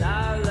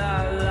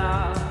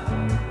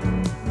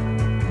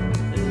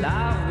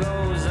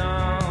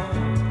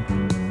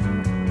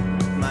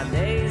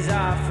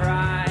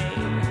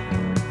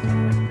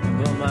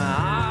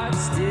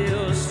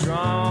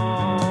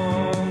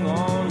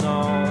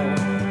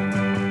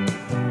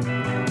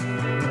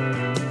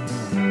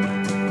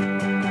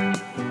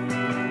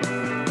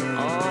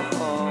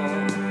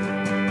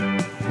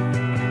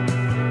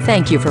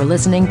Thank you for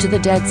listening to the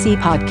Dead Sea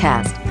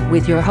Podcast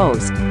with your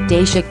host,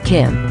 Daeshik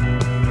Kim.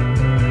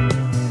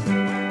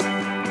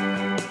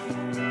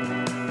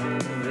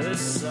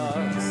 This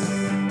sucks.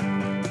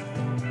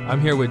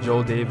 I'm here with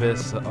Joel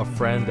Davis, a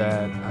friend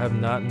that I have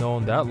not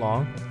known that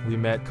long. We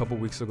met a couple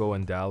weeks ago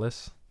in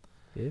Dallas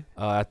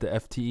at the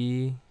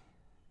FTE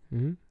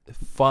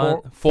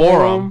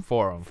Forum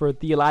For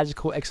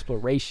theological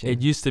exploration.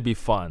 It used to be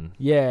fun.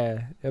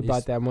 Yeah,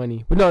 about that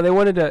money. But no, they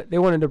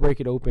wanted to break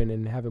it open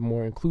and have it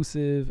more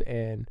inclusive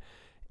and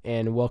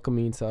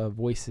welcoming to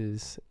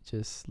voices,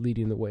 just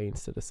leading the way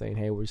instead of saying,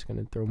 "Hey, we're just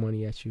gonna throw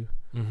money at you."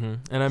 Mm-hmm.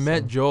 And I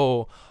met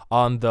Joel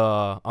on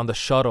the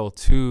shuttle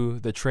to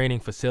the training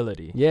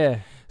facility. Yeah.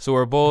 So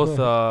we're both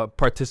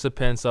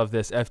participants of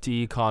this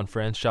FTE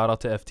conference. Shout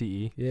out to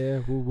FTE. Yeah.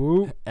 Woo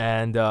woo.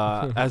 And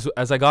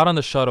as I got on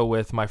the shuttle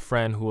with my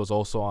friend who was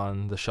also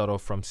on the shuttle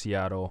from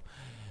Seattle,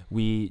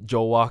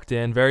 Joel walked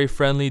in, very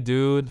friendly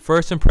dude.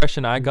 First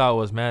impression I got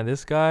was, man,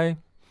 this guy.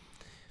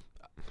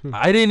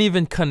 I didn't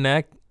even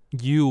connect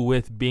you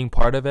with being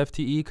part of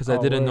FTE because I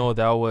didn't know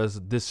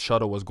this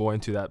shuttle was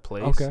going to that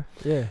place. Okay.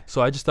 Yeah.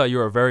 So I just thought you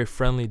were a very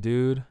friendly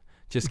dude.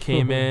 Just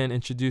came in,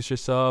 introduced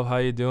yourself. How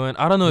you doing?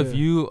 I don't know if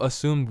you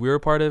assumed we were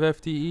part of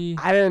FTE.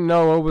 I didn't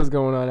know what was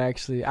going on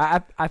actually. I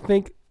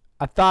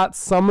thought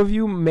some of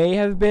you may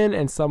have been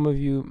and some of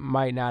you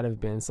might not have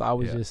been. So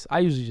I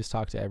usually just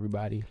talk to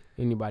anybody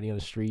on the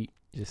street.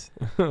 Just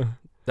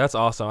That's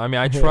awesome. I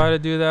mean, I try to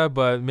do that,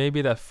 but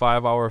maybe that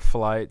 5-hour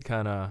flight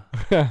kind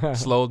of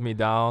slowed me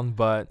down.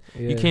 But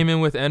you came in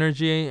with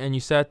energy and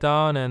you sat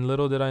down, and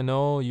little did I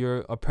know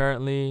you're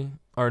apparently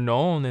are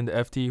known in the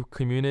FT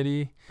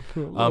community.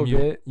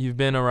 You've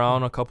been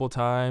around a couple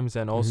times,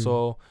 and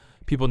also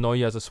people know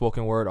you as a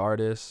spoken word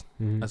artist,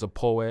 as a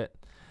poet.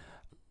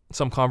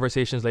 Some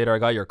conversations later, I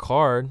got your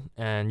card,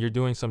 and you're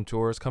doing some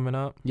tours coming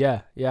up.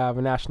 Yeah, I have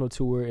a national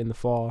tour in the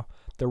fall,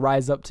 the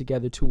Rise Up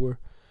Together tour,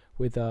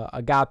 with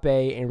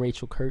Agape and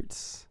Rachel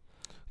Kurtz.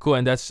 Cool,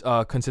 and that's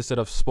consisted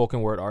of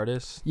spoken word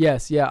artists?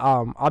 Yes, yeah.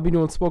 I'll be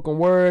doing spoken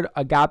word.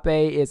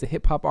 Agape is a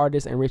hip-hop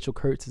artist, and Rachel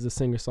Kurtz is a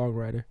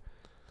singer-songwriter.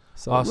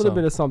 So awesome. A little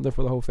bit of something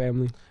for the whole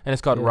family. And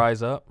it's called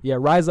Rise Up? Yeah,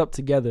 Rise Up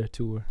Together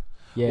tour.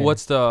 Yeah.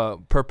 What's the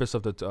purpose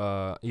of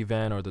the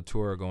event or the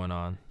tour going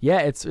on? Yeah,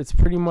 it's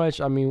pretty much,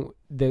 I mean,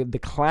 the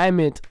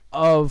climate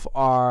of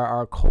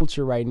our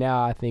culture right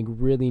now, I think,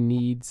 really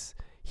needs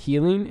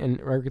healing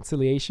and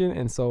reconciliation,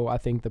 and so I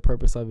think the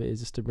purpose of it is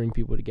just to bring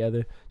people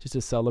together, just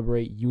to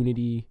celebrate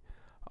unity.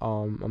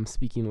 I'm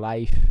speaking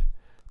life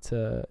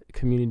to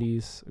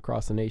communities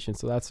across the nation,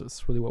 so that's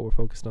really what we're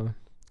focused on.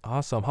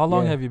 Awesome. How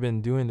long have you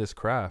been doing this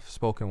craft,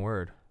 spoken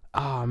word?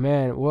 Oh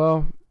man,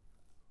 well,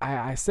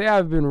 I say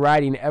I've been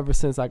writing ever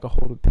since I could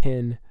hold a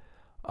pen,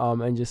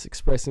 and just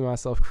expressing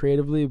myself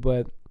creatively,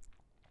 but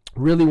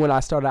really when I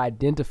started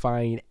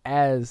identifying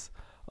as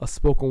a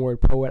spoken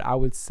word poet, I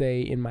would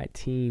say in my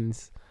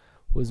teens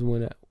was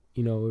when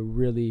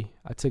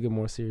I took it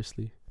more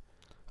seriously.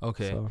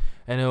 Okay. So,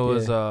 and it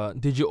was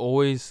did you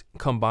always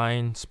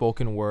combine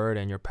spoken word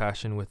and your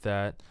passion with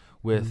that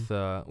with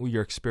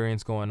your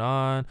experience going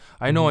on?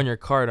 I know on your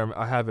card,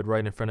 I have it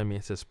right in front of me,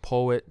 it says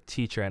poet,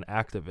 teacher, and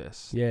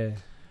activist. Yeah.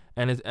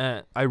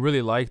 And I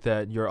really like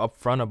that you're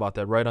upfront about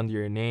that right under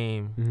your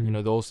name.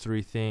 Those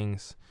three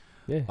things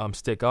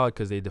stick out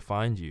because they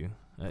defined you.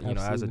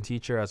 As a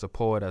teacher, as a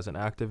poet, as an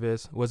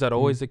activist. Was that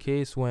always the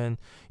case when,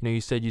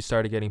 you said you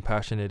started getting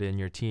passionate in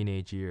your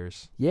teenage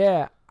years?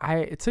 Yeah,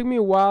 it took me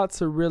a while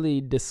to really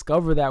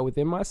discover that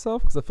within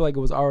myself because I feel like it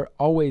was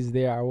always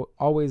there. I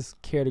always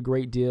cared a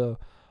great deal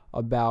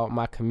about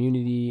my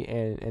community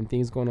and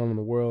things going on in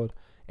the world.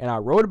 And I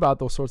wrote about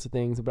those sorts of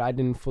things, but I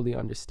didn't fully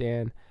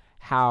understand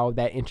how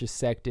that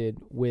intersected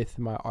with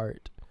my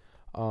art.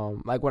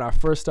 Like when I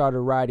first started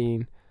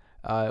writing,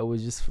 it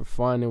was just for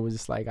fun. It was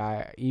just like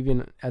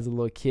even as a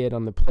little kid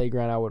on the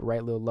playground, I would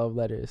write little love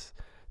letters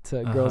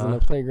to girls on the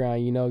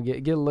playground.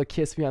 Get a little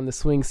kiss me on the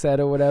swing set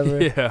or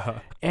whatever. Yeah.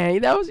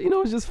 And that was it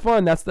was just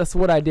fun. That's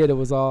what I did. It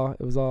was all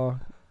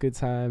good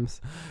times.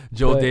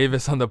 Joel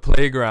Davis on the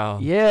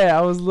playground. Yeah,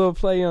 I was a little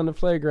play on the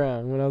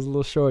playground when I was a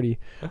little shorty.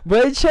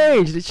 But it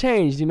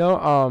changed.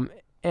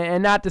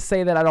 And not to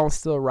say that I don't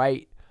still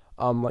write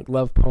like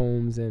love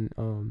poems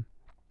and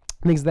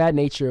things of that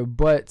nature,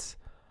 but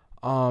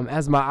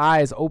as my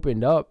eyes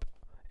opened up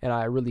and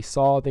I really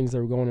saw things that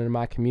were going on in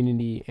my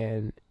community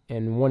and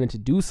wanted to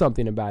do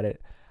something about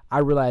it, I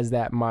realized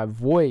that my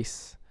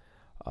voice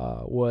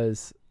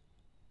was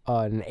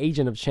an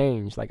agent of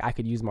change. Like I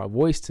could use my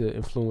voice to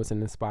influence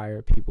and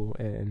inspire people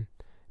and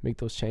make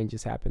those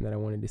changes happen that I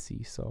wanted to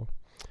see. So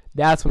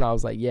that's when I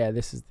was like, yeah,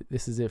 this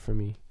is it for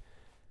me.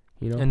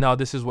 And now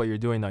this is what you're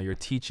doing now. You're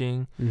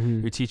teaching.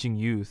 You're teaching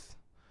youth.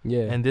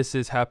 Yeah. And this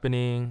is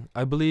happening,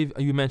 I believe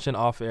you mentioned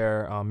off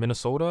air,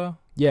 Minnesota?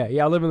 Yeah.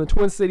 I live in the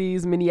Twin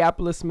Cities,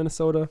 Minneapolis,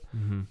 Minnesota,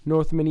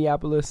 North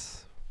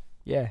Minneapolis.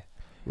 Yeah.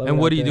 And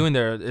what are you doing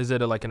there? Is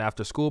it like an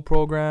after school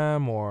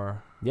program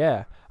or?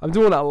 Yeah. I'm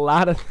doing a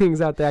lot of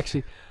things out there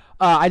actually.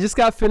 I just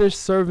got finished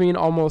serving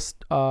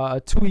almost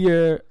 2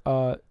 years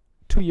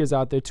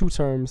out there, 2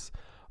 terms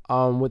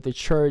with the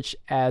church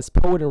as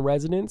poet in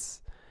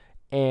residence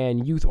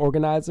and youth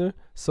organizer.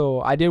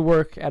 So I did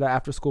work at an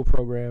after school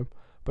program,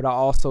 but I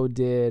also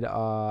did,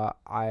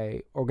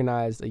 I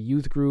organized a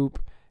youth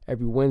group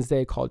every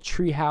Wednesday called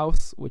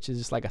Treehouse, which is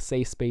just like a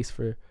safe space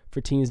for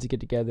teens to get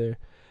together,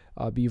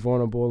 be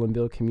vulnerable and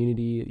build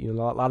community. You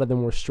know, a lot of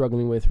them were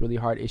struggling with really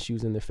hard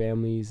issues in their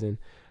families, and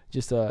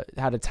just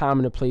had a time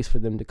and a place for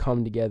them to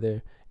come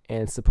together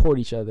and support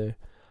each other.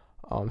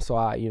 So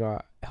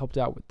I helped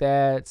out with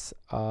that.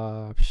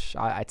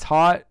 I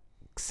taught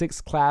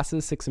 6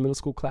 middle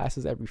school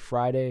classes every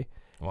Friday.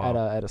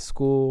 Wow. at a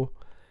school.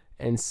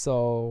 And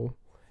so,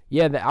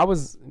 yeah, I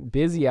was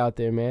busy out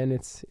there, man.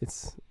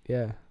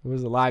 There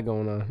was a lot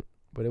going on,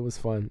 but it was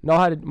fun.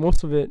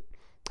 Most of it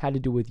had to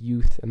do with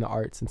youth and the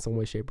arts in some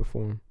way, shape, or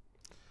form.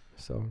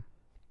 So,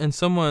 and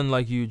someone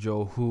like you,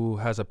 Joe, who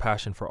has a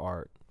passion for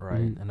art,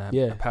 right? Mm-hmm.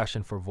 And a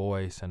passion for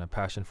voice and a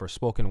passion for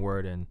spoken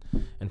word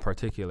in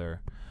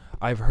particular.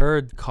 I've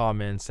heard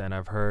comments and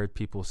I've heard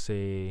people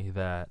say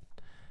that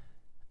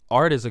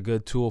art is a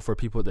good tool for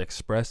people to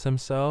express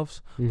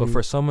themselves, but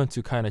for someone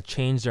to kind of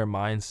change their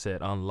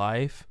mindset on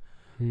life,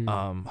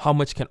 how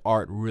much can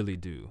art really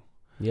do?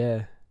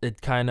 Yeah.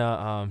 It kind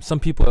of, some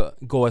people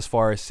go as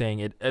far as saying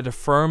it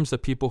affirms the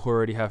people who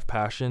already have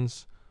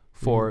passions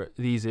for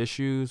these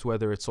issues,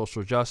 whether it's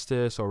social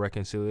justice or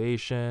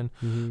reconciliation.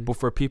 But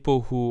for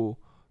people who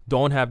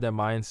don't have that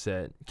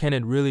mindset, can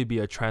it really be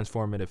a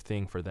transformative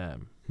thing for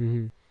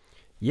them?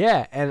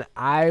 Yeah, and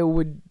I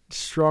would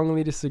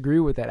strongly disagree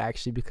with that,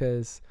 actually,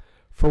 because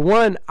for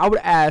one, I would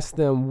ask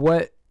them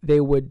what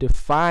they would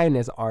define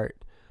as art.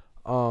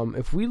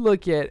 If we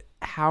look at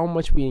how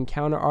much we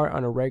encounter art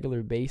on a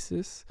regular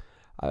basis,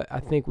 I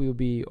think we would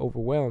be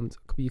overwhelmed,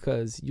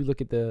 because you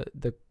look at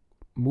the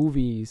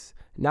movies,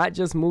 not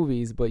just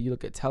movies, but you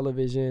look at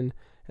television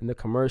and the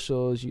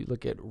commercials, you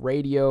look at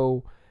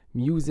radio,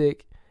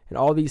 music, and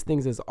all these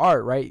things as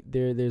art, right?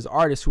 There's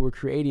artists who are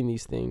creating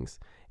these things,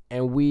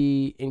 and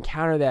we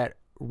encounter that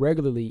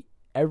regularly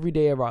every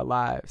day of our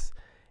lives.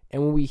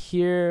 And when we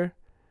hear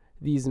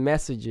these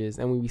messages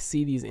and when we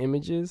see these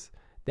images,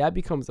 that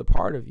becomes a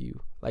part of you.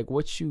 Like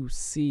what you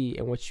see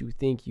and what you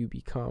think you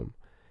become,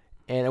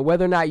 and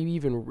whether or not you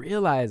even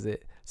realize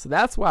it. So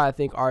that's why I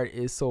think art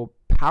is so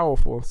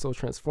powerful and so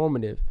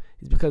transformative,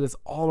 is because it's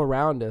all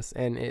around us,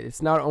 and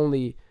it's not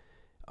only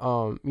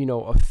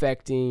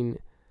affecting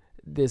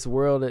this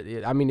world.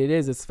 It's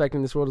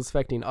affecting this world, it's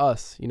affecting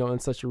us, in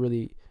such a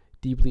really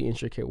deeply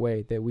intricate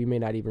way that we may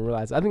not even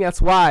realize. I think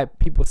that's why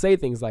people say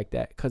things like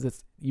that,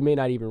 because you may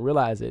not even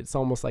realize it. It's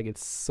almost like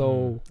it's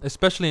so,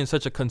 especially in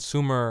such a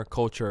consumer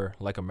culture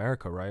like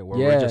America, right, where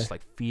we're just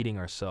like feeding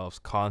ourselves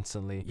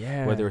constantly,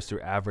 whether it's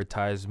through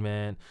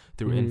advertisement,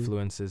 through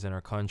influences in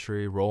our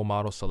country, role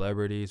model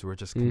celebrities. We're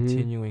just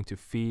continuing to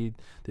feed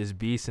this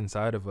beast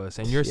inside of us,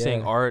 and you're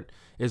saying art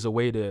is a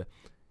way to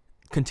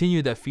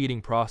continue that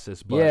feeding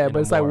process. But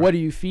it's like, what are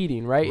you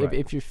feeding, right?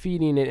 If you're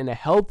feeding it in a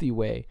healthy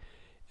way,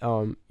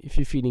 if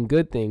you're feeding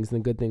good things,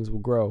 then good things will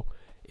grow.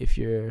 If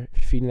you're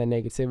feeding that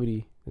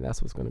negativity, then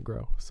that's what's going to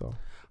grow. So,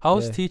 how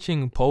is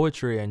teaching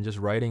poetry and just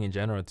writing in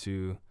general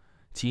to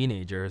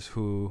teenagers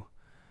who,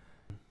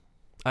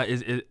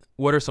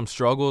 what are some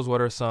struggles?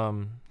 What are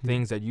some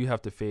things that you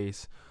have to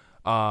face?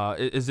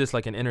 Is this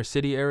like an inner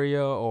city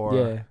area or?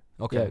 Yeah.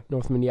 Okay. Yeah,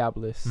 North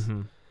Minneapolis.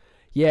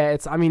 Yeah,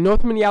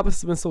 North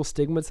Minneapolis has been so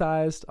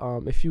stigmatized.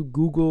 If you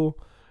Google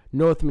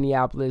North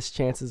Minneapolis,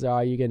 chances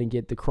are you're going to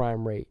get the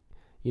crime rate.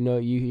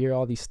 You hear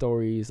all these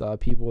stories.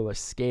 People are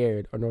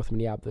scared of North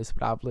Minneapolis,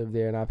 but I've lived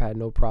there and I've had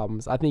no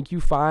problems. I think you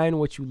find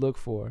what you look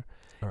for.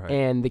 Right.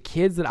 And the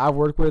kids that I've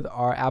worked with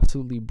are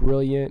absolutely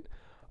brilliant.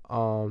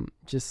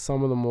 Just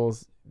some of the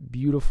most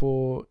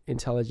beautiful,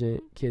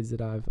 intelligent kids that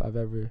I've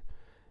ever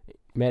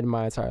met in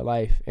my entire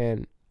life.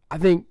 And I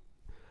think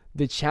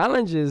the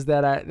challenges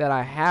that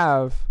I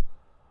have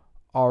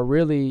are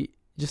really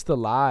just the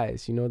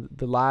lies,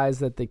 the lies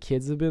that the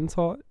kids have been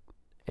taught,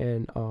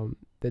 and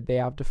that they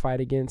have to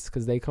fight against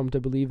because they come to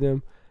believe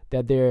them,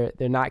 that they're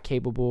not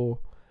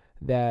capable,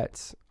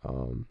 that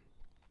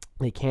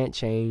they can't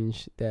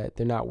change, that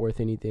they're not worth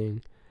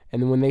anything. And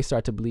then when they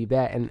start to believe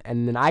that,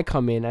 and then I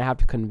come in and I have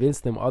to convince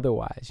them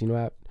otherwise,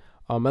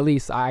 at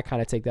least I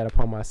kind of take that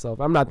upon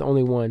myself. I'm not the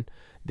only one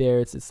there.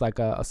 It's like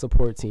a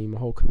support team, a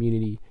whole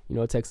community,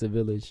 it takes a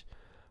village.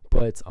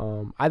 But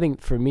I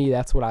think for me,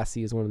 that's what I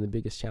see as one of the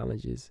biggest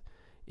challenges,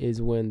 is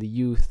when the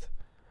youth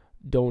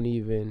don't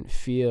even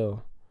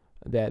feel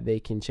that they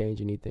can change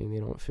anything.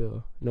 They don't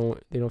feel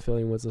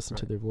anyone's listening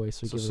to their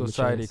voice. Or so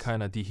society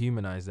kind of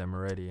dehumanized them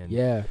already, and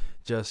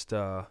just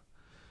their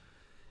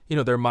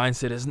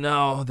mindset is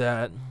now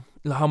that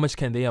how much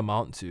can they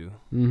amount to?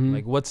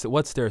 Like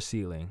what's their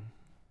ceiling?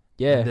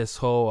 Yeah, and this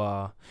whole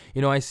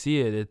I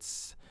see it.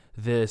 It's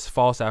this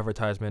false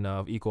advertisement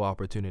of equal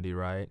opportunity,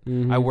 right?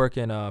 I work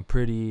in a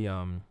pretty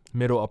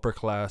middle upper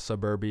class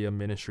suburbia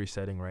ministry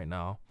setting right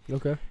now.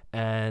 Okay,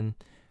 and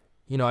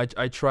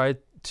I try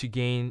to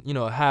gain,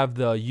 have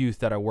the youth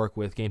that I work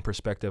with gain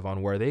perspective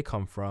on where they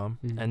come from,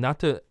 and not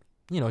to,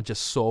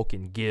 just sulk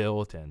in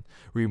guilt and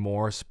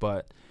remorse,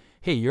 but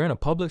hey, you're in a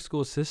public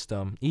school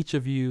system. Each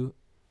of you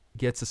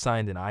gets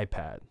assigned an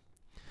iPad.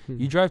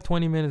 You drive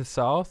 20 minutes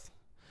south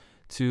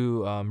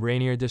to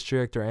Rainier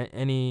District or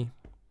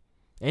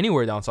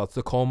anywhere down south,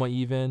 Tacoma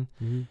even.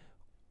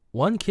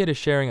 One kid is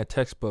sharing a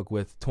textbook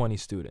with 20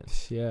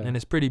 students. Yeah. And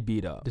it's pretty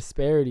beat up.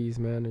 Disparities,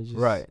 man. Are just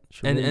Right.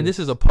 tremendous. And this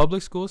is a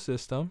public school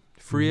system,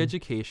 free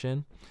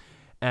education.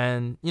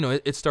 And, you know,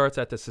 it starts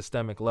at the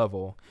systemic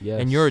level. Yes.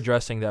 And you're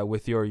addressing that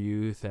with your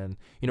youth and,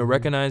 you know,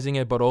 recognizing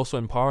it, but also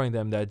empowering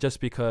them that just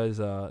because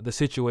the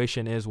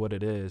situation is what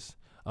it is,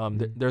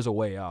 there's a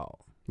way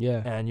out.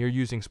 Yeah. And you're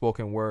using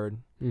spoken word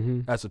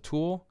as a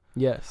tool.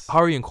 Yes. How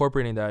are you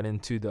incorporating that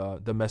into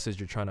the message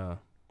you're trying to,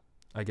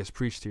 I guess,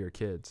 preach to your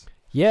kids?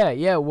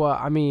 Yeah. Well,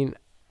 I mean,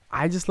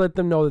 I just let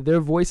them know that their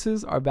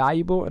voices are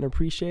valuable and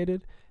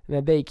appreciated, and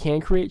that they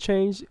can create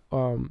change,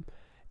 and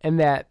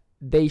that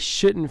they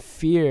shouldn't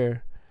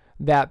fear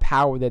that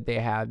power that they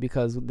have,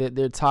 because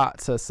they're taught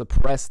to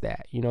suppress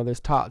that. You know, they're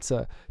taught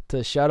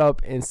to shut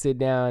up and sit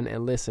down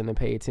and listen and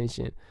pay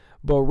attention.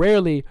 But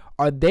rarely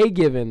are they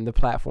given the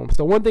platform.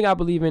 So one thing I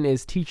believe in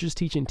is teachers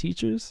teaching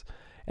teachers.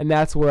 And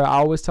that's where I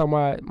always tell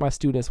my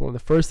students, one of the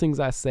first things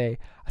I say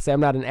I'm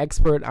not an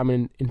expert, I'm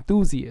an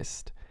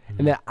enthusiast.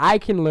 And that I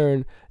can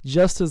learn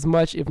just as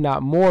much, if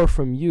not more,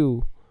 from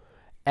you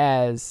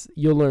as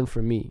you'll learn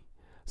from me.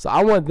 So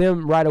I want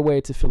them right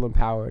away to feel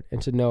empowered and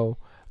to know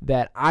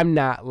that I'm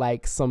not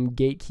like some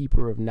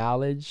gatekeeper of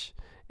knowledge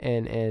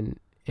and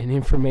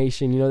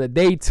information, you know, that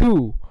they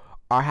too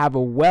have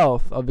a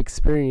wealth of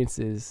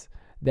experiences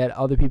that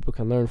other people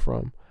can learn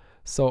from.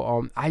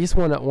 So I just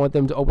want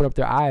them to open up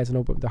their eyes and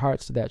open up their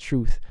hearts to that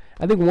truth.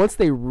 I think once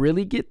they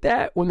really get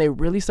that, when they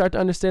really start to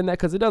understand that,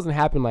 because it doesn't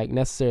happen like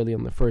necessarily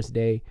on the first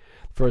day,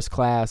 first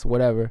class,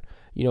 whatever.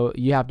 You know,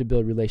 you have to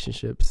build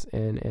relationships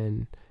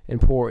and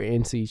pour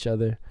into each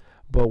other.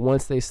 But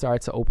once they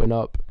start to open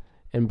up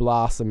and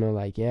blossom and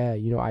like, yeah,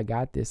 you know, I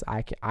got this.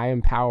 I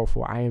am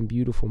powerful. I am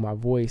beautiful. My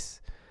voice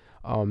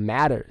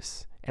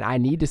matters, and I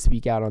need to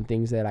speak out on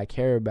things that I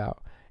care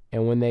about.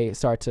 And when they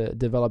start to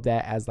develop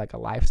that as like a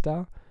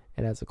lifestyle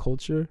and as a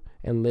culture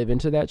and live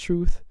into that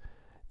truth,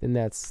 then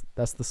that's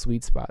the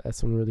sweet spot.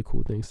 That's when really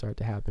cool things start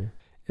to happen.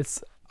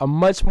 It's a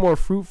much more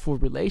fruitful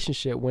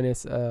relationship when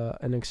it's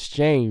an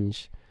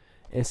exchange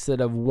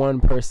instead of one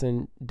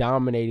person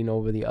dominating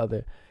over the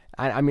other.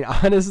 I mean,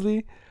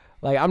 honestly,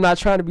 like, I'm not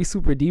trying to be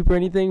super deep or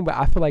anything, but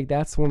I feel like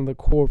that's one of the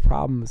core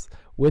problems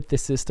with the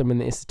system and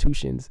the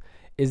institutions,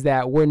 is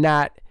that we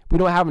don't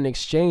have an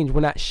exchange.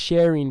 We're not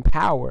sharing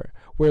power.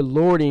 We're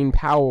lording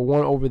power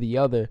one over the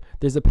other.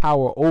 There's a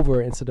power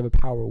over instead of a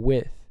power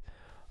with.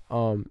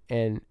 And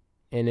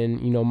in,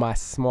 you know, my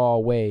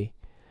small way,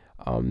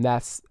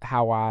 that's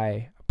how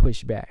I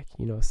push back,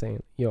 you know,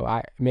 saying, you know,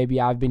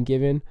 I've been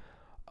given,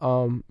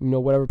 you know,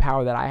 whatever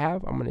power that I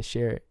have, I'm going to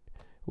share it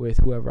with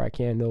whoever I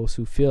can, those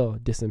who feel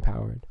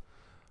disempowered.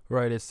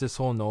 Right. It's this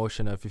whole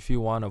notion of, if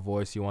you want a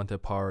voice, you want the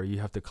power,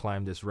 you have to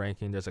climb this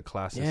ranking. There's a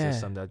classing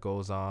system that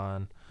goes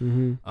on.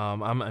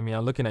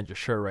 I'm looking at your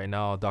shirt right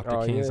now.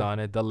 Dr. King's on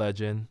it, the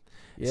legend.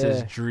 It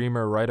says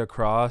dreamer right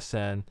across.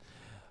 And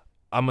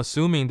I'm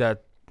assuming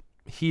that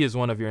he is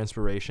one of your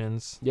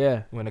inspirations.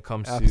 Yeah. When it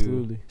comes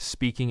to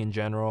speaking in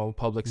general,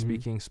 public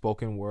speaking,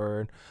 spoken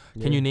word.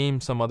 Can you name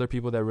some other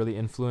people that really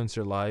influenced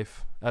your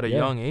life at a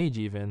young age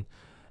even,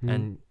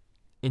 and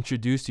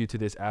introduced you to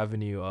this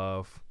avenue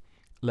of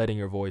letting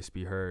your voice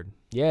be heard?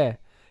 Yeah,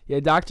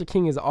 Dr.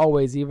 King is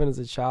always, even as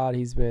a child,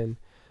 he's been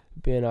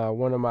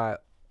one of my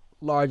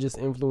largest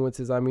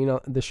influences. I mean,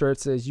 the shirt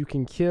says you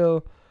can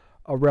kill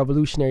a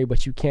revolutionary,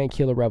 but you can't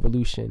kill a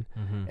revolution.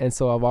 And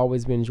so I've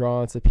always been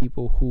drawn to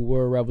people who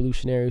were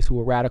revolutionaries, who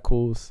were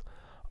radicals.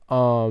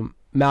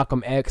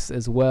 Malcolm X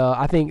as well.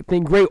 I think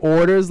great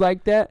orators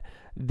like that,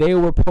 they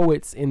were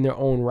poets in their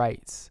own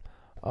rights.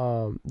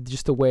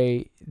 Just the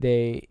way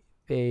they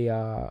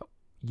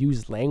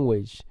use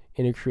language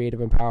in a creative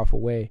and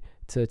powerful way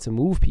to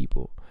move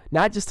people,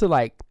 not just to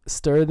like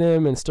stir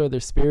them and stir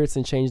their spirits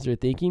and change their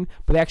thinking,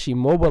 but actually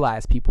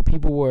mobilize people.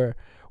 People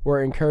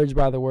were encouraged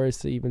by the words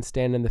to even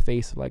stand in the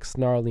face of like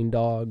snarling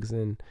dogs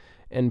and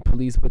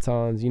police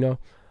batons, you know.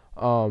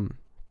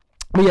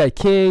 But yeah,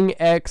 King,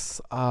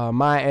 X,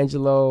 Maya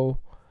Angelou,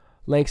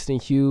 Langston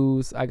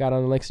Hughes. I got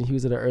on Langston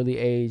Hughes at an early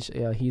age.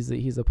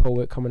 He's a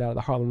poet coming out of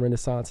the Harlem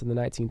Renaissance in the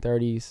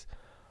 1930s.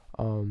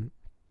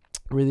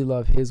 Really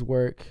love his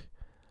work.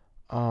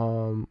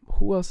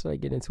 Who else did I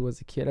get into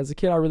as a kid? As a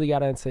kid, I really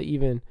got into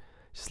even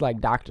just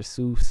like Dr.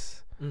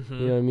 Seuss.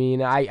 You know what I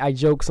mean? I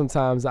joke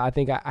sometimes. I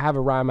think I have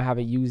a rhyme. I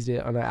haven't used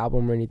it on an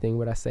album or anything,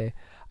 but I say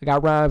I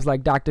got rhymes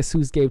like Dr.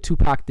 Seuss gave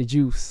Tupac the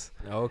juice.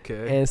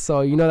 Okay. And so,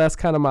 you know, that's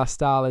kind of my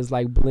style, is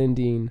like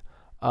blending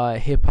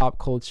hip hop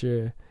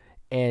culture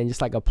and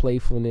just like a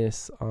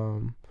playfulness,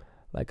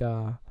 like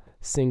a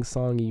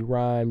sing-songy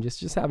rhyme,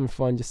 just having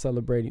fun, just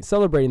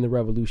celebrating the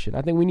revolution.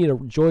 I think we need a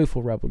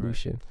joyful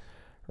revolution.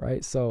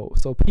 Right. So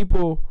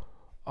people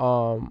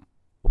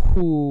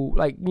who,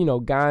 like, you know,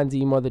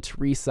 Gandhi, Mother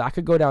Teresa, I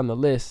could go down the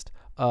list,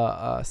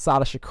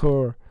 Sada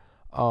Shakur,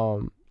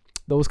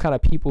 those kind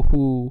of people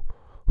who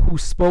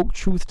spoke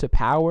truth to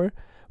power,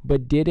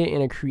 but did it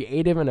in a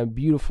creative and a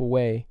beautiful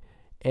way.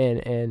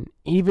 And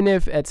even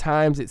if at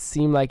times it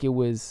seemed like it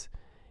was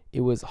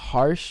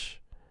harsh,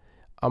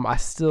 I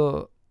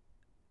still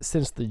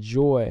sense the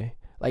joy.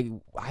 Like,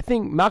 I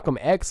think Malcolm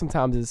X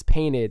sometimes is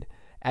painted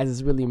as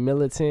this really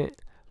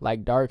militant,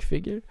 like, dark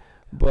figure.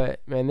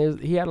 But, man,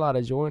 he had a lot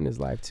of joy in his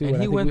life, too.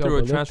 And he went through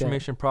a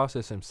transformation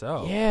process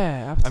himself.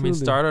 Yeah, absolutely. I mean,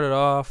 started it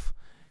off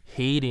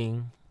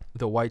hating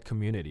the white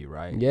community,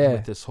 right? Yeah.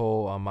 With this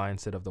whole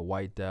mindset of the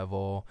white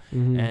devil.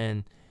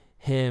 And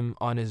him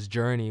on his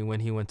journey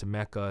when he went to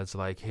Mecca, it's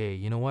like, hey,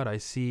 you know what? I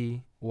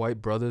see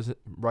white brothers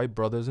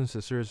and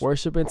sisters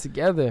worshiping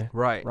together.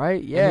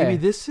 Right. Yeah. And maybe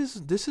this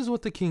is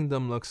what the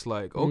kingdom looks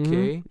like.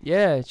 Okay.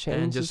 Yeah, change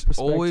and his just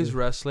always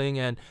wrestling.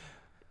 And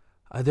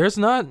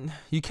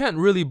you can't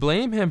really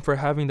blame him for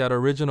having that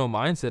original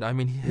mindset. I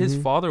mean, his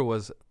father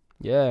was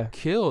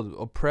killed,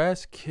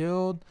 oppressed,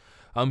 killed.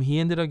 He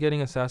ended up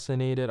getting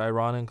assassinated,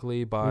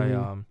 ironically,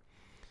 by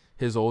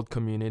his old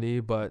community.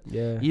 But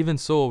even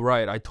so,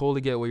 right, I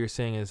totally get what you're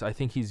saying. Is I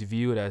think he's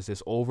viewed as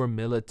this over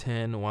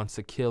militant, wants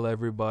to kill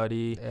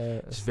everybody.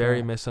 It's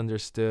very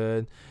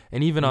misunderstood.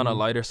 And even on a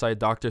lighter side,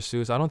 Dr.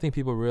 Seuss, I don't think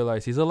people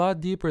realize he's a lot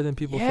deeper than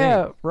people think.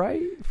 Yeah,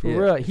 right? For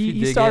real.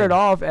 He started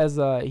off as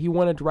he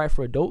wanted to write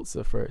for adults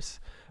at first,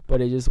 but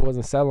it just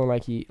wasn't selling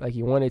like he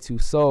wanted to.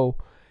 So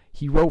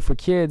he wrote for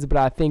kids, but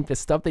I think the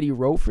stuff that he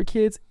wrote for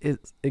kids is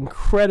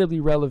incredibly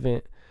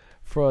relevant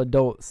for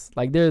adults.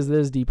 Like,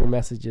 there's deeper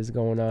messages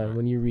going on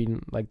when you're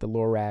reading, like, the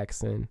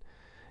Lorax and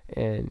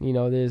you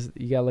know,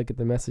 you gotta look at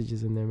the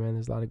messages in there, man.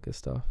 There's a lot of good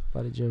stuff, a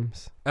lot of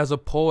gems. As a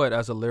poet,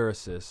 as a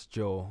lyricist,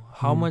 Joe,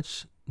 how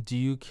much do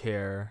you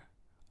care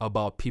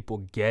about people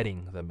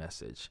getting the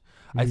message?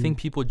 I think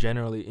people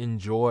generally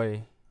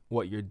enjoy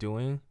what you're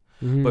doing,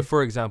 but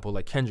for example,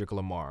 like Kendrick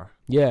Lamar,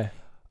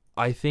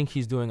 I think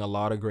he's doing a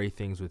lot of great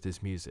things with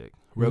his music,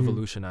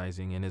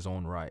 revolutionizing in his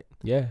own right.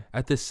 Yeah.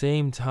 At the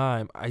same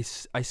time, I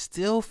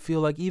still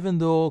feel like even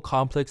though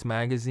Complex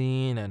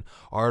Magazine and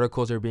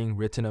articles are being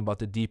written about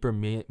the deeper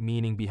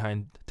meaning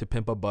behind To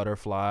Pimp a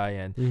Butterfly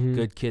and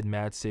Good Kid,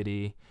 Mad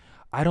City,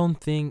 I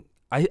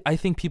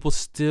think people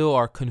still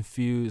are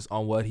confused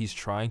on what he's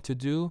trying to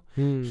do.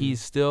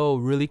 He's still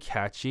really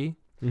catchy.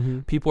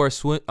 People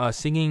are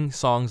singing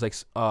songs like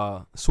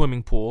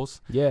Swimming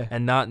Pools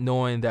and not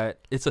knowing that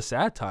it's a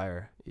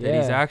satire, that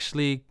he's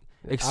actually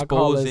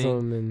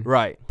exposing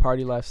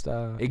party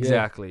lifestyle.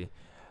 Exactly.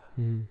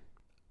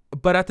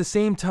 But at the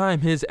same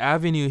time, his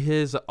avenue,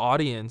 his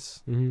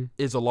audience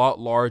is a lot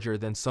larger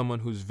than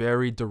someone who's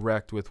very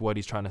direct with what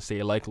he's trying to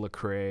say, like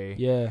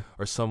Lecrae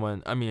or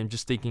someone. I mean, I'm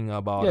just thinking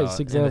about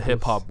in the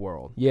hip hop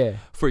world.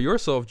 For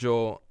yourself,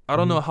 Joel, I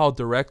don't know how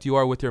direct you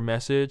are with your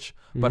message,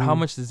 but how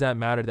much does that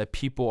matter that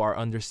people are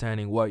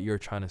understanding what you're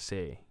trying to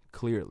say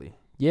clearly?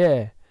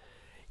 Yeah,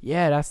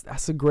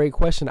 that's a great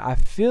question. I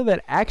feel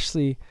that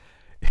actually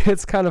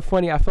it's kind of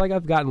funny. I feel like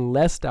I've gotten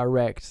less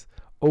direct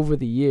over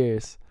the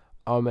years.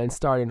 And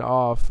starting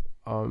off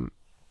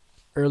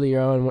earlier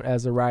on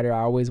as a writer, I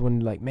always wanted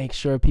to, like, make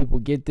sure people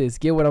get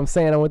what I'm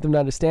saying. I want them to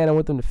understand. I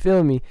want them to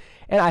feel me.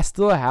 And I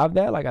still have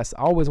that. Like, I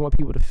always want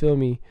people to feel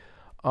me.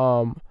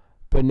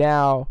 But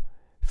now,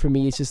 for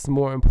me, it's just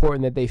more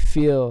important that they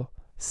feel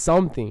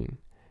something,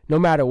 no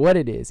matter what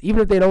it is,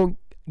 even if they don't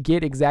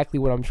get exactly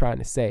what I'm trying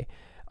to say.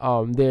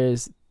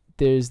 There's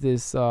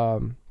this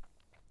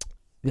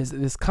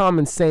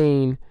common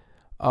saying,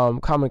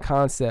 common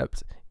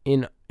concept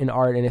in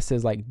art, and it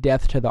says, like,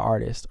 death to the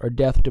artist or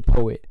death to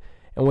poet.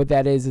 And what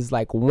that is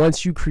like,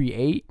 once you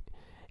create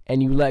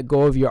and you let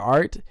go of your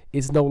art,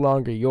 it's no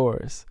longer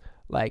yours.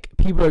 Like,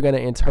 people are going to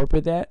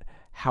interpret that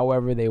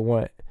however they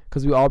want,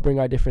 because we all bring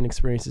our different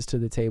experiences to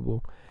the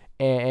table.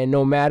 And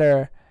no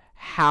matter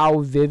how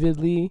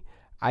vividly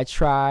I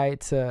try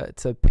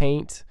to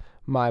paint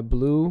my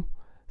blue,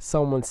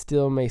 someone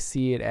still may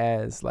see it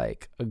as,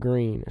 like, a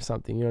green or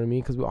something, you know what I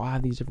mean? Because we all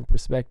have these different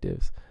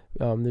perspectives.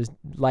 There's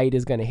light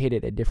is going to hit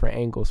it at different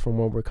angles from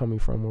where we're coming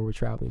from, where we're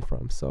traveling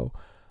from. So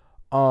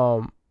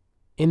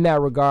in that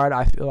regard,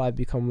 I feel I've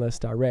become less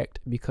direct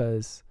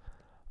because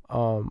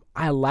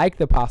I like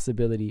the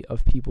possibility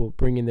of people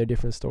bringing their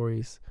different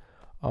stories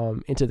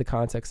into the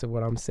context of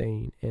what I'm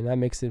saying. And that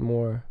makes it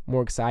more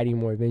exciting,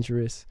 more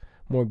adventurous,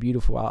 more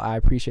beautiful. I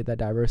appreciate that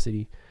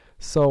diversity.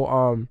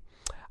 So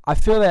I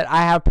feel that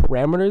I have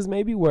parameters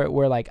maybe where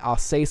like I'll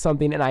say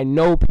something and I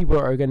know people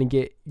are going to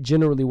get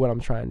generally what I'm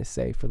trying to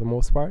say for the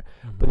most part,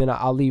 but then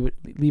I'll leave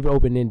it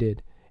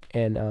open-ended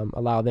and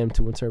allow them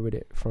to interpret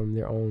it from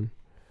their own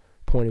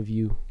point of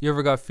view. You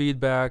ever got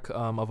feedback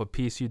of a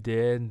piece you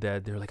did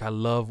that they're like, I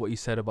love what you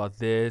said about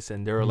this,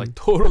 and they were like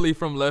totally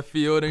from left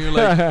field, and you're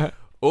like,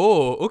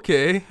 oh,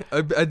 okay,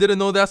 I didn't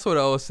know that's what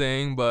I was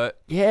saying, but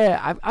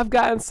yeah, I've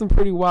gotten some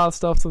pretty wild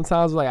stuff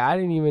sometimes. Like, I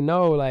didn't even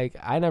know, like,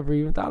 I never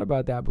even thought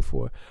about that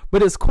before.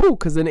 But it's cool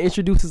because then it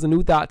introduces a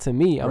new thought to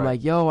me. I'm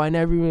like, yo, I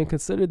never even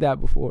considered that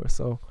before.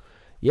 So,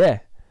 yeah.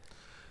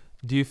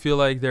 Do you feel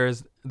like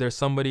there's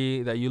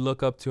somebody that you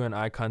look up to, an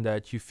icon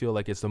that you feel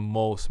like is the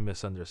most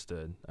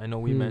misunderstood? I know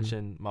we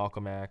mentioned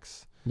Malcolm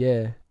X.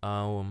 Yeah.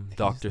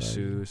 Dr.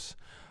 Seuss.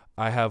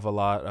 I have a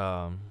lot.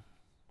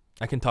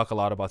 I can talk a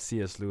lot about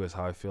C.S. Lewis,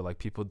 how I feel like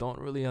people don't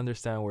really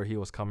understand where he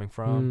was coming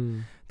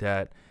from.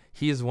 That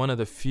he is one of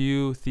the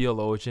few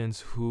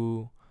theologians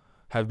who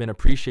have been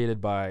appreciated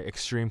by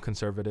extreme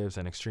conservatives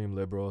and extreme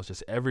liberals.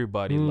 Just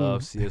everybody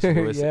loves C.S.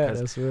 Lewis. Yeah,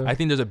 that's real. I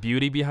think there's a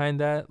beauty behind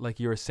that. Like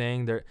you were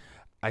saying, there,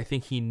 I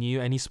think he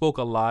knew, and he spoke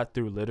a lot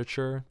through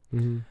literature.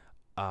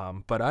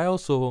 But I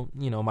also,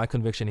 my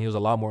conviction, he was a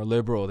lot more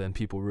liberal than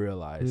people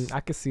realize. I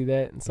could see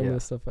that in some of the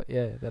stuff. That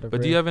I've But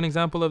read. do you have an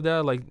example of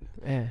that? Like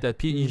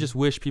that you just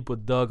wish people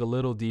dug a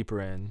little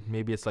deeper in?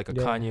 Maybe it's like a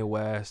Kanye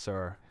West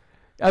or...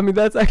 I mean,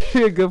 that's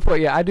actually a good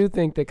point. Yeah, I do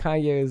think that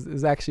Kanye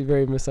is actually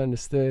very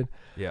misunderstood.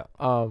 Yeah.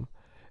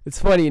 It's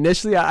funny.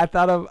 Initially, I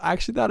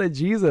actually thought of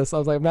Jesus. I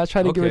was like, I'm not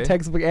trying to give a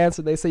textbook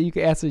answer. They say you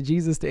can answer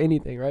Jesus to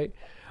anything, right?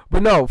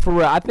 But no, for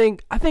real, I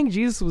think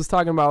Jesus was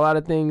talking about a lot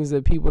of things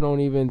that people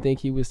don't even think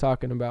he was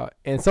talking about,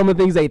 and some of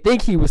the things they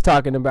think he was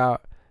talking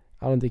about,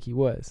 I don't think he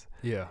was.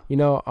 Yeah.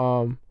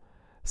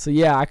 So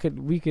yeah,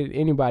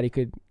 anybody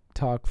could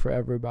talk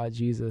forever about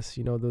Jesus.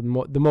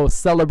 The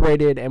most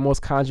celebrated and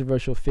most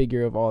controversial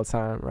figure of all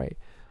time, right?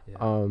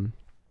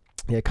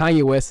 Yeah.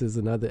 Kanye West is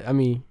another. I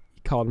mean,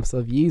 he called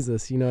himself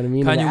Jesus. You know what I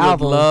mean? Kanye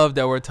would love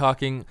that we're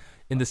talking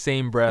in the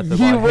same breath about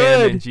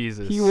him and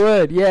Jesus. He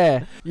would,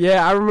 yeah.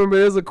 I remember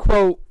there's a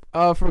quote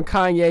from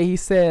Kanye. He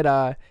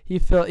said he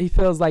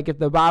feels like if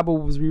the Bible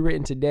was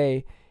rewritten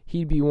today,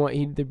 he'd be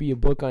a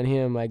book on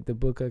him, like the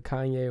book of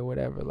Kanye or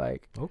whatever.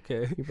 Like,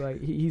 okay, he'd be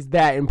like he's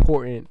that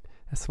important.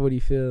 That's what he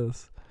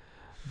feels.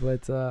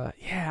 But I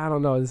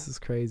don't know. This is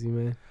crazy,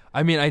 man.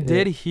 I mean, I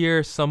did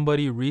hear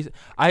somebody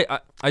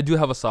I do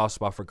have a soft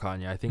spot for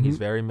Kanye. I think he's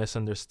very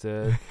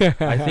misunderstood.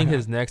 I think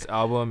his next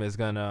album is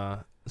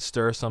gonna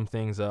stir some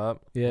things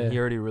up. Yeah. He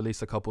already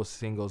released a couple of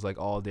singles like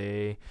All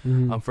Day.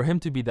 For him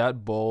to be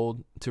that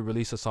bold to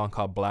release a song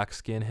called Black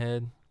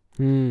Skinhead,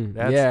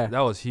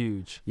 that was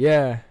huge.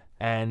 Yeah.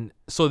 And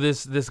so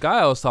this guy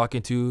I was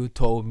talking to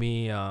told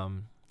me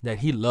that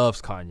he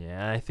loves Kanye,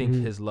 and I think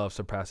his love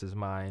surpasses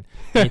mine.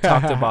 And he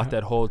talked about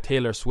that whole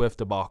Taylor Swift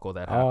debacle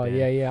that happened.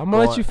 Oh, yeah. I'm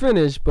going to let you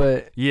finish,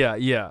 but... Yeah.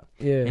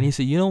 And he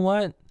said, you know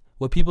what?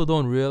 What people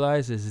don't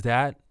realize is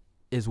that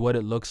is what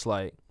it looks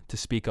like to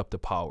speak up to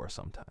power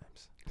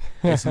sometimes.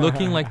 It's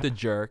looking like the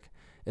jerk.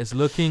 It's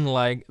looking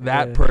like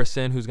that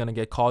person who's going to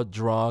get caught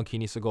drunk. He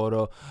needs to go to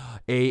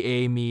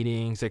AA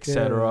meetings,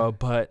 etc. Yeah.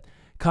 But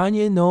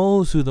Kanye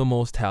knows who the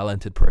most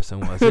talented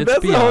person was. It's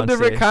That's Beyonce. a whole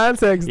different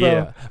context, though.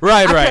 Yeah.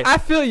 Right. I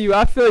feel you,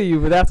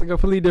 but that's a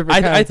completely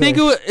different context. I think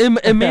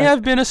it may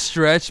have been a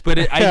stretch, but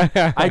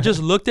I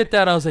just looked at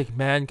that. I was like,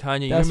 man,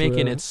 Kanye, you're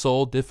making it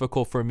so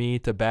difficult for me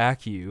to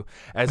back you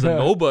as a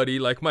nobody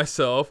like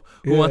myself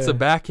who wants to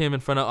back him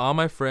in front of all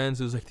my friends.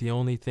 Who's like, the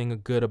only thing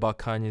good about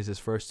Kanye is his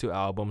first two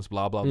albums,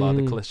 blah, blah, blah,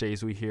 the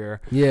cliches we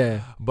hear.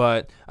 Yeah.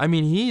 But, I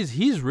mean,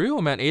 he's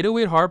real, man.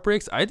 808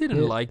 Heartbreaks, I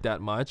didn't like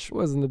that much. It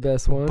wasn't the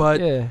best one.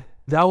 But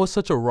that was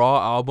such a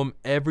raw album.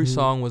 Every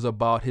song was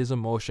about his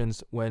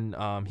emotions when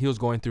he was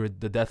going through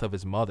the death of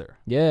his mother.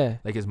 Yeah.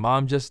 Like his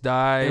mom just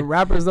died. And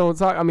rappers don't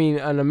talk, I mean,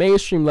 on a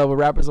mainstream level,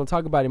 rappers don't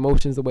talk about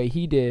emotions the way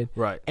he did.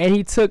 Right. And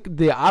he took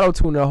the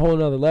auto-tune to a whole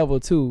nother level,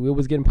 too. It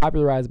was getting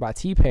popularized by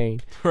T-Pain.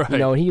 Right.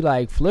 And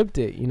he, flipped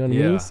it. You know what I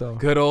mean? So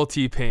good old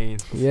T-Pain.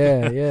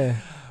 Yeah.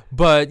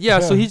 But,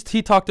 so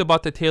he talked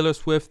about the Taylor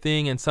Swift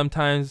thing, and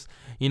sometimes...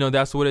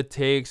 that's what it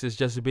takes, is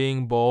just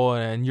being bold,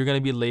 and you're going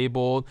to be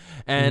labeled.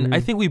 And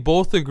I think we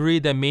both agree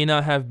that may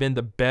not have been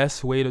the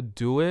best way to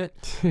do it.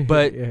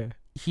 But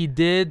he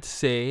did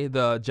say,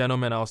 the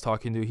gentleman I was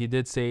talking to, he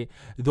did say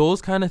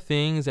those kind of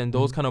things and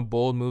those kind of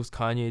bold moves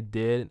Kanye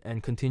did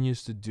and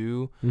continues to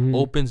do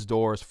opens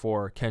doors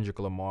for Kendrick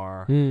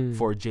Lamar,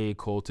 for J.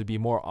 Cole to be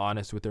more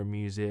honest with their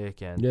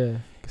music.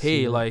 And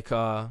hey,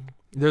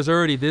 there's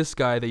already this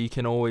guy that you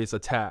can always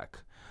attack.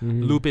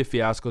 Lupe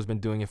Fiasco's been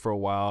doing it for a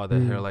while.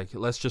 That they're like,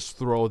 let's just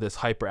throw this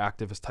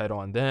hyperactivist title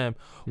on them.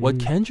 What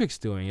Kendrick's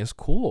doing is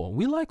cool.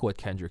 We like what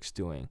Kendrick's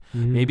doing.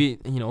 Maybe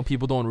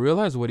people don't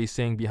realize what he's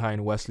saying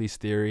behind Wesley's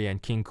Theory and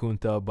King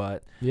Kunta,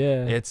 but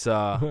it's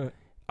I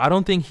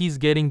don't think he's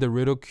getting the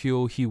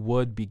ridicule he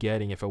would be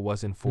getting if it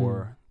wasn't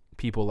for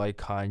people like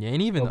Kanye,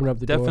 and even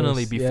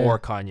definitely before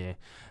Kanye.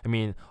 I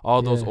mean,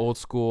 all those old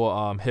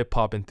school hip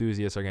hop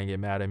enthusiasts are gonna get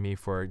mad at me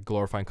for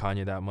glorifying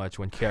Kanye that much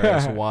when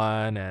KRS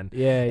One and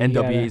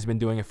NWA's been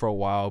doing it for a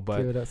while, but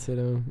give it up to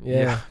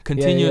them.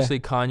 Continuously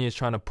Kanye is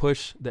trying to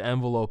push the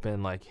envelope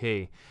and like,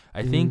 hey,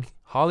 I think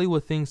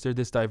Hollywood thinks they're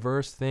this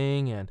diverse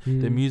thing, and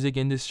the music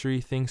industry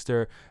thinks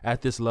they're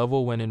at this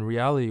level, when in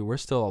reality we're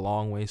still a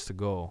long ways to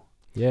go.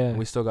 Yeah, and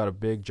we still got a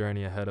big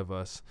journey ahead of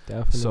us.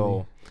 Definitely.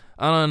 So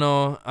I don't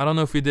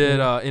know if we did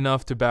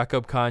enough to back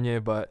up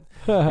Kanye, but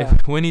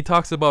when he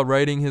talks about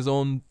writing his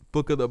own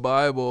book of the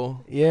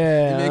Bible,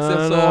 it makes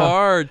it so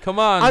hard. Come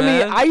on, man.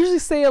 I mean, I usually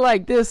say it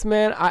like this,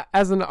 man.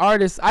 As an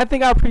artist, I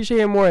think I appreciate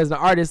him more as an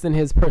artist than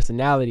his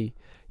personality,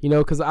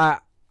 because I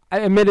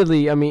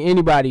admittedly, I mean,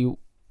 anybody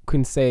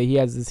can say he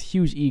has this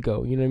huge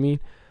ego, you know what I mean?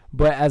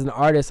 But as an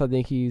artist, I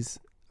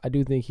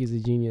do think he's a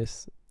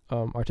genius,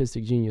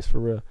 artistic genius for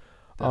real.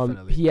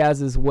 He has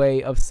this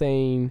way of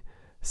saying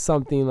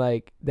something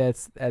like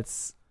that's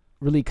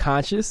really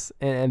conscious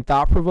and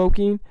thought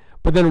provoking,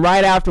 but then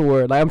right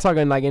afterward, like I'm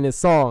talking like in his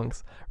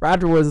songs, right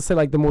afterwards it say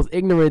like the most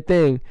ignorant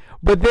thing,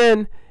 but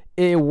then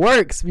it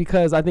works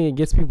because I think it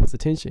gets people's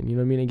attention. You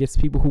know what I mean? It gets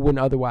people who wouldn't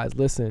otherwise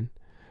listen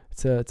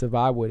to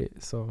vibe with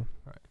it. So,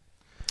 right.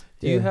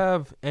 Do you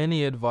have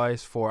any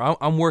advice for?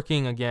 I'm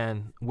working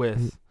again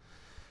with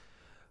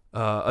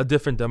a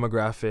different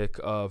demographic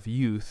of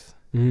youth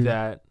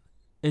that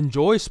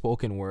enjoy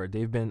spoken word.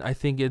 I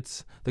think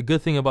it's the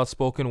good thing about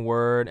spoken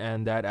word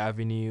and that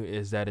avenue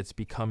is that it's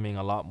becoming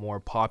a lot more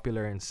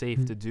popular and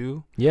safe to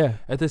do. Yeah.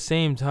 At the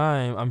same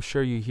time, I'm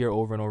sure you hear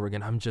over and over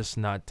again, I'm just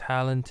not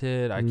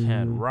talented. I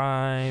can't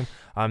rhyme.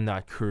 I'm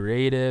not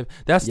creative.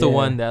 That's the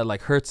one that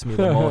like hurts me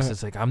the most.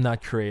 It's like, I'm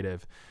not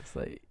creative. It's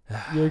like,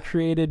 you're a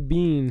created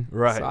being.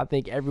 Right. So I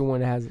think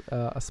everyone has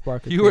a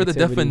spark of You are the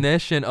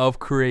definition of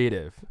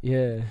creative.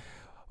 Yeah.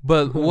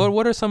 But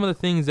what are some of the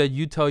things that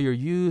you tell your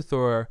youth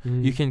or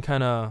you can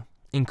kind of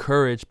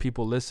encourage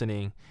people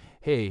listening?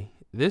 Hey,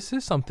 this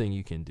is something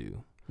you can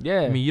do.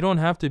 Yeah. I mean, you don't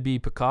have to be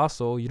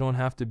Picasso. You don't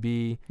have to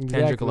be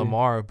Kendrick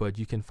Lamar, but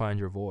you can find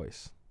your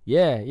voice.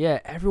 Yeah, yeah.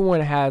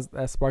 Everyone has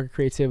that spark of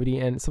creativity,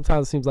 and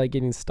sometimes it seems like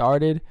getting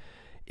started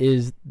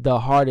is the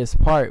hardest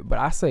part. But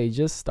I say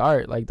just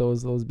start. Like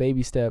those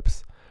baby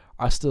steps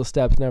are still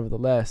steps,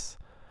 nevertheless.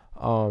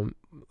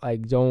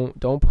 Like don't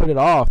put it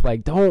off.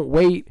 Like don't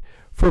wait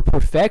for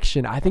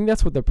perfection. I think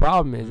that's what the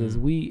problem is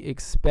we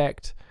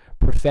expect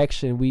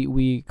perfection.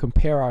 We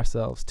compare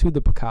ourselves to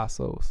the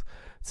Picassos,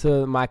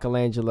 to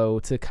Michelangelo,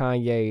 to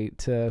Kanye,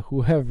 to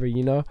whoever,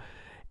 you know,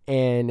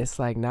 and it's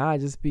like, nah,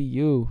 just be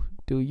you.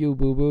 Do you,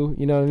 boo-boo.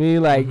 You know what I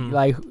mean?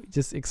 Like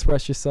just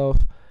express yourself,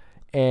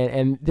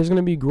 and there's going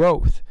to be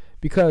growth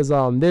because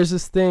there's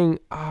this thing,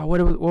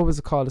 what was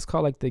it called? It's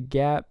called like the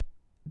gap.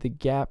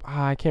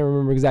 I can't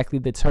remember exactly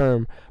the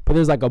term, but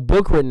there's like a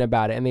book written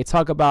about it, and they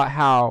talk about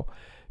how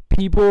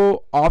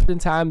people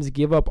oftentimes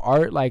give up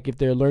art. Like if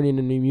they're learning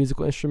a new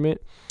musical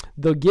instrument,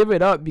 they'll give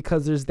it up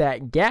because there's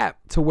that gap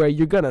to where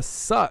you're gonna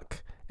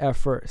suck at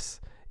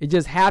first. It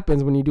just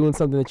happens when you're doing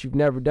something that you've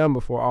never done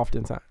before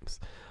oftentimes.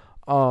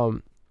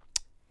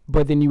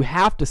 But then you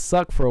have to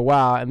suck for a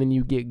while, and then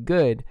you get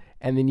good,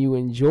 and then you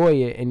enjoy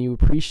it and you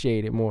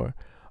appreciate it more.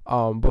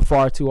 But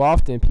far too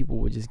often people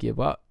will just give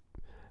up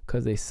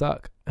because they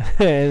suck.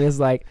 And it's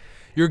like,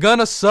 you're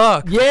gonna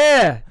suck.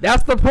 Yeah,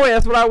 that's the point.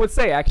 That's what I would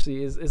say,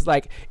 actually, is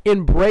like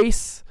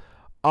embrace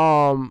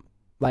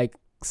like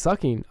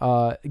sucking.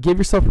 Give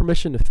yourself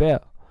permission to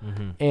fail.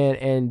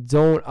 And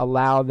don't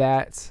allow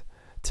that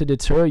to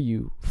deter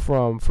you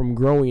from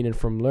growing and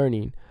from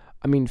learning.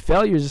 I mean,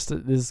 failure is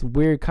just this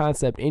weird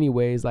concept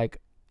anyways. Like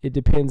it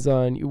depends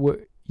on by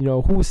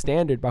whose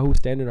standard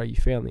are you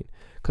failing?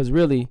 Because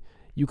really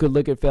you could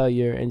look at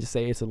failure and just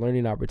say it's a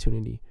learning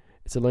opportunity.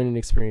 It's a learning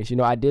experience.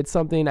 I did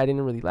something, I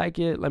didn't really like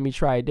it. Let me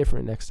try it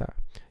different next time,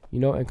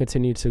 and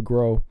continue to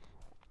grow.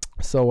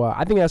 So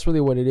I think that's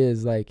really what it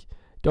is. Like,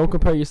 don't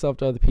compare yourself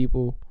to other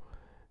people.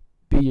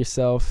 Be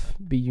yourself,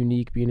 be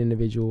unique, be an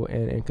individual,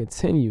 and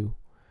continue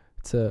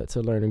to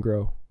learn and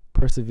grow.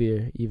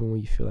 Persevere even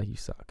when you feel like you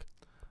suck.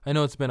 I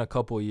know it's been a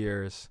couple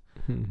years,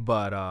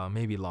 but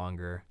maybe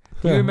longer.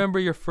 Do you remember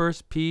your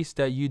first piece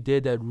that you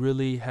did that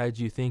really had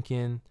you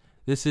thinking,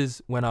 this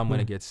is when I'm going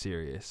to get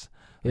serious?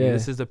 Yeah.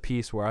 This is a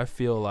piece where I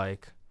feel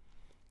like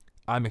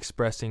I'm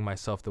expressing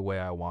myself the way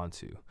I want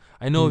to.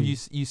 I know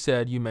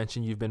you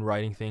mentioned you've been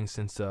writing things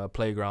since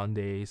playground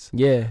days.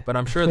 Yeah. But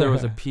I'm sure there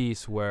was a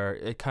piece where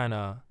it kind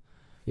of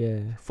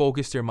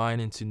focused your mind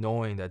into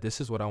knowing that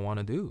this is what I want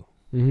to do.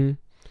 Mm-hmm.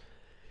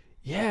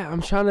 Yeah,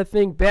 I'm trying to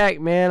think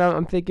back, man.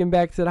 I'm thinking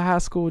back to the high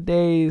school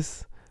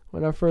days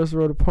when I first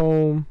wrote a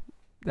poem.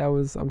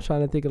 I'm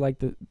trying to think of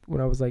like when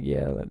I was like,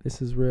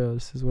 this is real.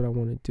 This is what I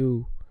want to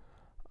do.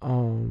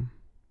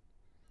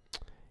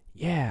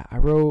 Yeah, I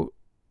wrote,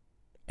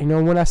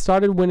 when I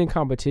started winning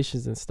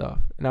competitions and stuff,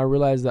 and I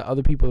realized that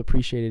other people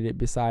appreciated it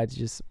besides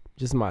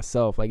just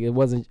myself. Like, it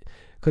wasn't,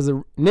 because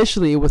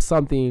initially it was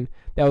something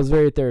that was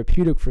very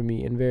therapeutic for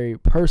me and very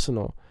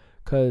personal,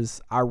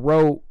 because I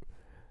wrote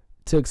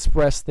to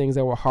express things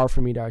that were hard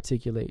for me to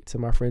articulate to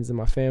my friends and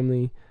my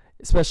family,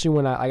 especially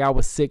when I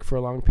was sick for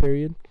a long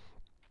period.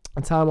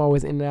 One time I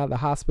was in and out of the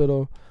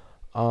hospital,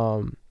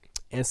 and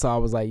so I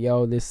was like,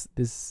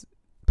 this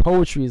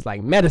poetry is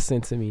like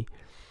medicine to me.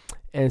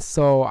 And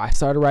so I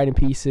started writing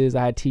pieces.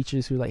 I had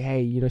teachers who were like,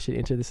 hey, you should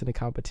enter this in a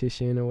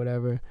competition or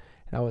whatever.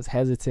 And I was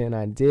hesitant, and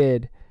I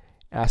did.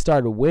 And I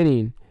started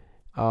winning,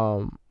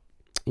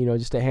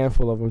 just a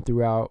handful of them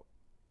throughout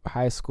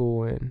high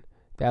school. And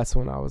that's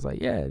when I was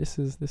like, yeah, this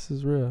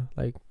is real.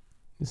 Like,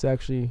 it's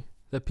actually.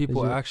 That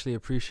people actually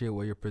appreciate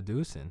what you're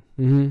producing.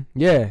 Mm-hmm.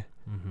 Yeah.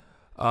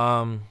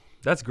 Mm-hmm.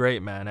 That's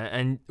great, man.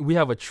 And we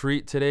have a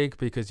treat today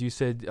because you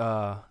said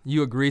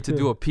you agreed to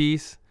do a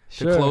piece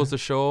to close the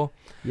show.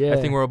 Yeah. I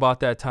think we're about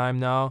that time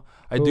now.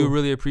 Cool. I do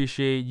really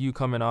appreciate you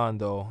coming on,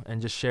 though,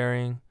 and just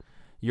sharing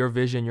your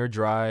vision, your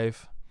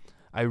drive.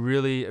 I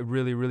really,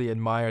 really, really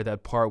admire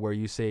that part where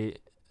you say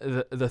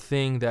the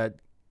thing that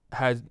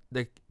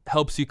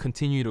helps you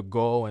continue to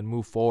go and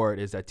move forward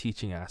is that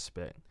teaching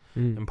aspect,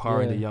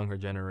 empowering the younger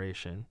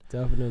generation.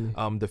 Definitely.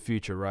 The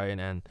future, right?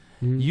 And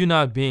you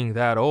not being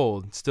that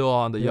old, still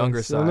on the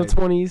younger still side. In the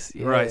 20s.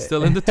 Yeah. Right,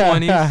 still in the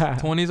 20s.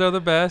 20s are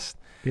the best.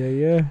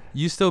 Yeah.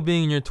 You still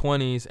being in your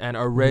 20s and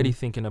already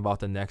thinking about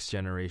the next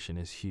generation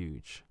is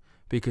huge.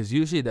 Because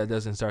usually that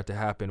doesn't start to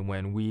happen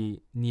when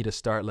we need to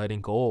start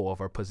letting go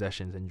of our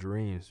possessions and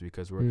dreams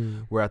because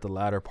we're at the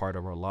latter part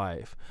of our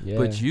life. Yeah.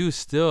 But you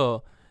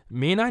still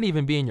may not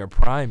even be in your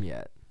prime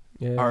yet.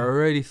 Yeah. Are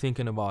already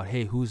thinking about,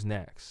 hey, who's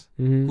next?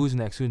 Who's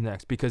next?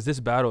 Because this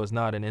battle is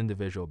not an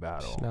individual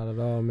battle. Not at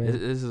all, man.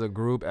 This is a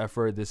group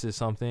effort. This is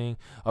something.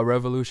 A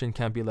revolution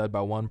can't be led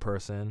by one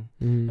person.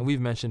 And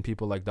we've mentioned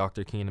people like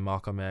Dr. King and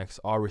Malcolm X.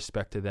 All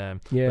respect to them.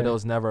 Yeah. But it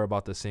was never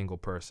about the single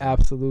person.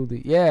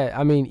 Absolutely. Yeah.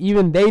 I mean,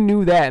 even they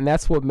knew that, and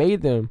that's what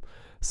made them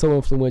so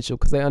influential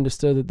because they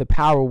understood that the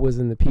power was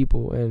in the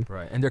people. And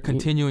they're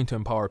continuing to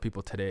empower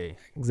people today.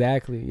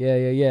 Exactly.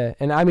 Yeah.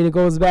 And I mean, it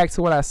goes back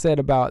to what I said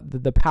about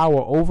the power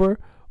over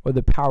or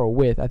the power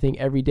with. I think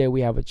every day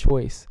we have a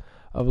choice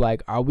of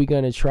like, are we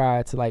going to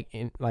try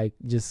to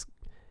just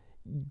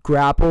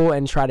grapple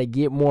and try to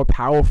get more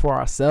power for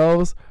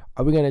ourselves?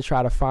 Are we going to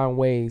try to find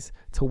ways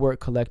to work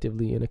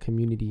collectively in a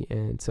community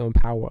and to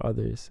empower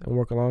others and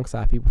work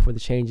alongside people for the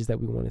changes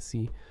that we want to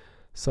see?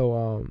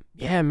 So,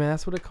 man,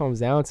 that's what it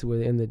comes down to at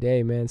the end of the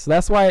day, man. So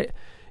that's why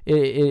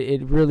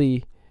it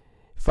really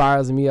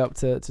fires me up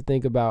to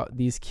think about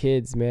these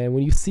kids, man.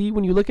 When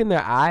you look in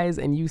their eyes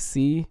and you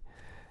see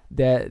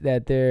that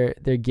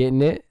they're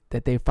getting it,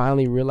 that they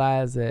finally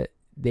realize that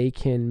they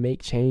can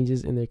make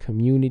changes in their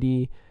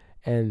community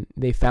and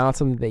they found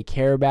something they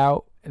care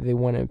about and they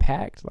want to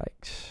impact,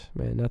 like,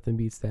 man, nothing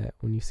beats that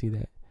when you see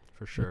that.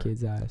 For sure. In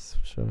kids' eyes,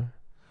 for sure.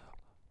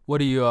 What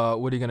are you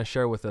going to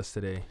share with us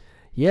today?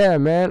 Yeah,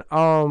 man.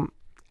 I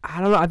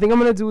don't know. I think I'm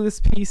gonna do this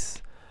piece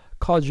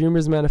called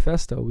Dreamers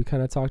Manifesto. We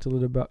kind of talked a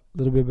little bit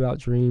about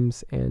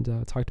dreams and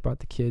talked about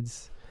the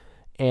kids,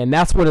 and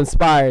that's what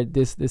inspired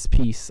this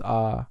piece.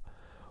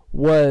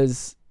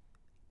 Was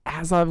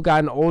as I've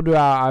gotten older,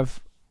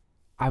 I've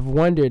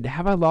wondered,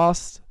 have I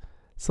lost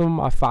some of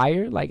my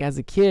fire? Like as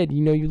a kid,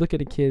 you look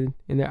at a kid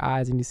in their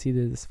eyes and you see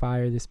this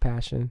fire, this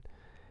passion,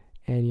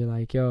 and you're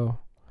like, yo,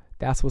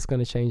 that's what's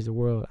gonna change the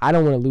world. I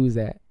don't want to lose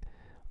that.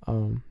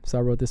 So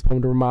I wrote this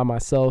poem to remind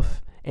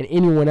myself and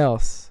anyone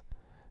else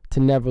to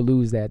never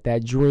lose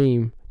that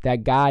dream,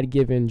 that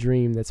God-given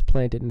dream that's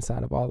planted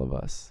inside of all of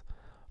us,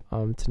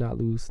 to not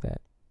lose that.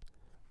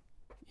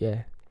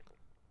 Yeah.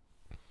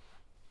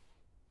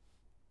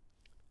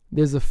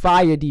 There's a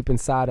fire deep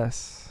inside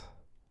us.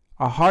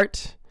 Our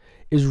heart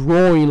is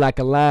roaring like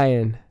a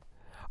lion.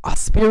 Our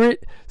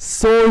spirit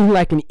soaring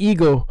like an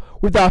eagle,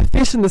 with our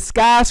fish in the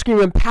sky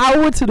screaming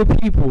power to the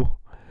people.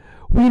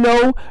 We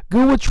know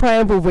good will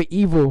triumph over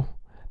evil.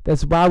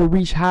 That's why we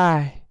reach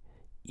high,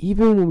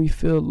 even when we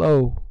feel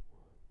low.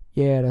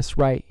 Yeah, that's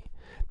right.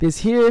 This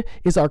here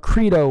is our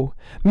credo,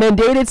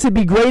 mandated to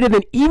be greater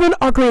than even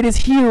our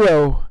greatest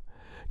hero.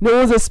 No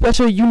one's as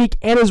special, unique,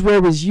 and as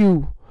rare as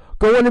you.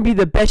 Go on and be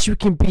the best you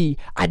can be.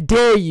 I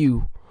dare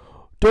you.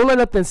 Don't let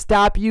nothing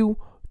stop you.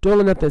 Don't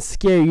let nothing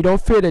scare you.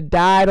 Don't fear to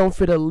die. Don't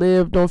fear to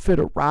live. Don't fear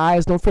to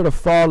rise. Don't fear to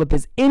fall. If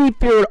there's any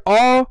fear at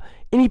all,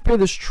 any fear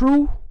that's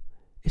true,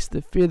 it's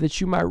the fear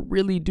that you might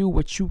really do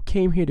what you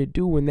came here to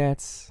do, and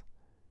that's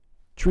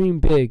dream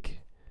big.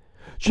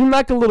 Dream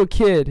like a little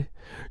kid.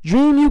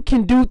 Dream you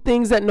can do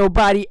things that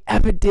nobody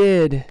ever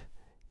did.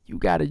 You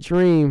gotta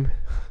dream.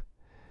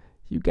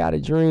 You gotta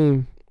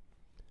dream.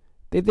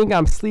 They think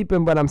I'm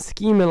sleeping, but I'm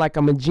scheming like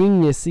I'm a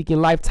genius, seeking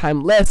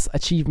lifetime less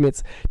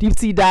achievements. Deep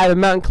sea diving,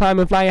 mountain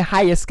climbing, flying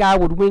higher,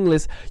 skyward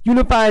wingless.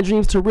 Unifying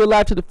dreams to real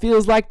life till it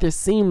feels like they're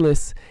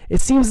seamless. It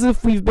seems as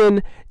if we've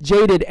been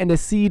jaded and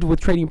deceived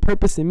with trading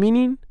purpose and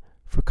meaning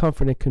for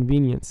comfort and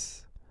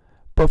convenience.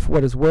 But for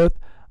what it's worth,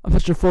 I'm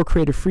searching for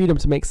creative freedom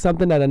to make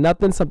something out of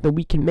nothing, something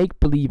we can make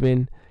believe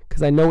in.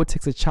 Cause I know it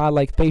takes a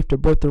childlike faith to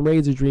birth and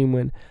raise a dream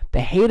when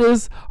the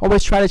haters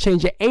always try to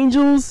change your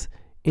angels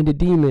into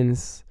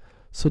demons.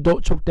 So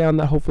don't choke down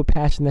that hopeful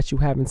passion that you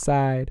have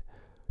inside.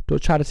 Don't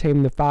try to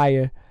tame the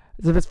fire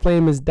as if its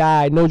flame has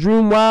died. No,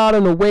 dream wild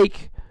and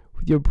awake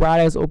with your bright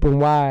eyes open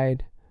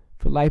wide.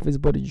 For life is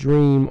but a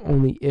dream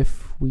only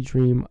if we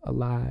dream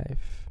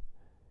alive.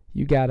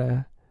 You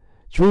gotta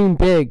dream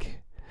big.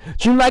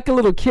 Dream like a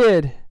little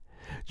kid.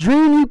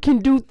 Dream you can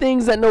do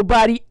things that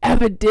nobody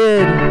ever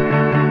did.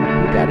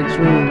 You gotta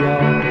dream,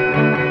 y'all.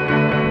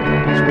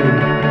 You gotta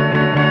dream.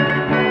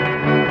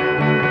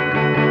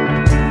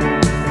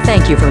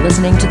 Thank you for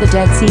listening to the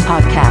Dead Sea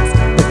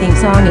Podcast. The theme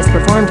song is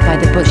performed by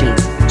the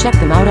Bushies. Check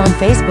them out on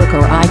Facebook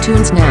or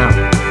iTunes now.